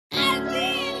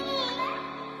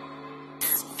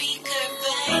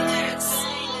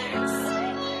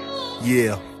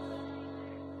Yeah.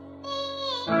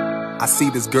 I see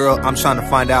this girl, I'm trying to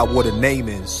find out what her name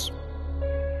is.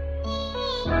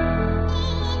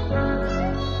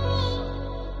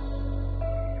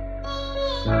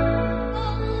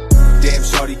 Damn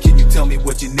shorty, can you tell me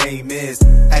what your name is?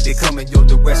 Had to come in your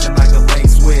direction like a lane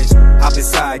switch. Hop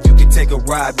inside, you can take a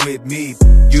ride with me.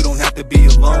 You don't have to be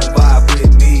alone, vibe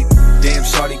with me. Damn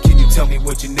shorty, can you tell me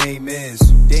what your name is?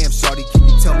 Damn shorty, can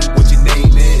you tell me what your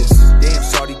name is? Damn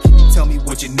shorty, can you tell me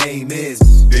what your name is?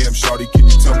 Damn shorty, can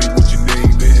you tell me what your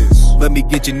name is? Let me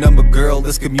get your number, girl,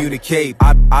 let's communicate.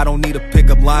 I don't need a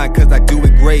pickup line, cause I do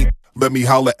it great. Let me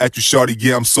holler at you, shorty,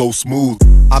 yeah, I'm so smooth.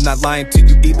 I'm not lying to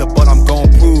you either, but I'm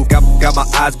gon' prove. Got my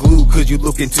eyes glued, cause you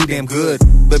looking too damn good.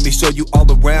 Let me show you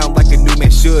all around like a new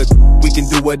man should. We can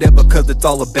do whatever, cause it's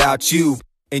all about you.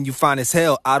 And you fine as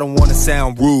hell, I don't wanna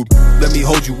sound rude. Let me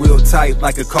hold you real tight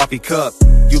like a coffee cup.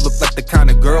 You look like the kind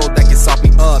of girl that can sop me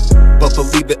up. But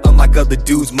believe it, unlike other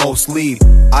dudes mostly,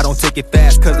 I don't take it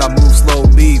fast cause I move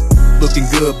slowly. Looking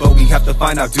good, but we have to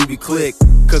find out, do we click?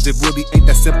 Cause it really ain't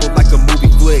that simple like a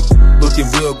movie flick. Looking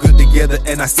real good together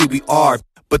and I see we are.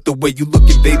 But the way you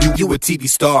looking, baby, you a TV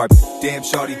star. Damn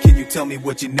shorty, can you tell me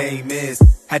what your name is?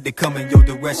 Had to come in your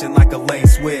direction like a lane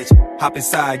switch. Hop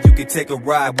inside, you can take a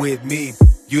ride with me.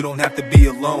 You don't have to be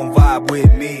alone, vibe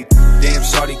with me. Damn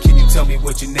shorty, can you tell me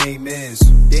what your name is?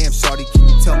 Damn shorty, can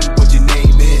you tell me what your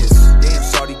name is? Damn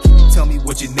shorty, can you tell me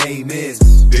what your name is?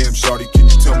 Damn shorty, can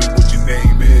you tell me what your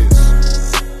name is?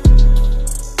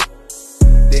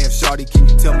 Damn shorty, can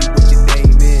you tell me what your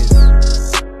name is?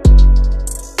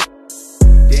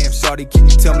 Damn shorty, can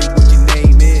you tell me what your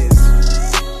name is?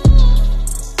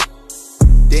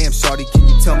 Damn shorty, can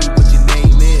you tell me what your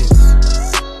name is?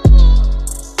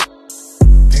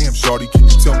 Damn shorty, can you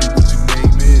tell me what your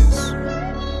name is?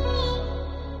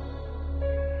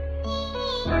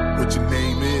 What your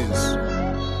name is?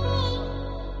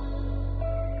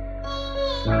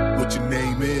 What your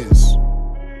name is?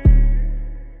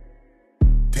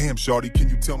 Damn shorty, can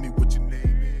you tell me what your name is?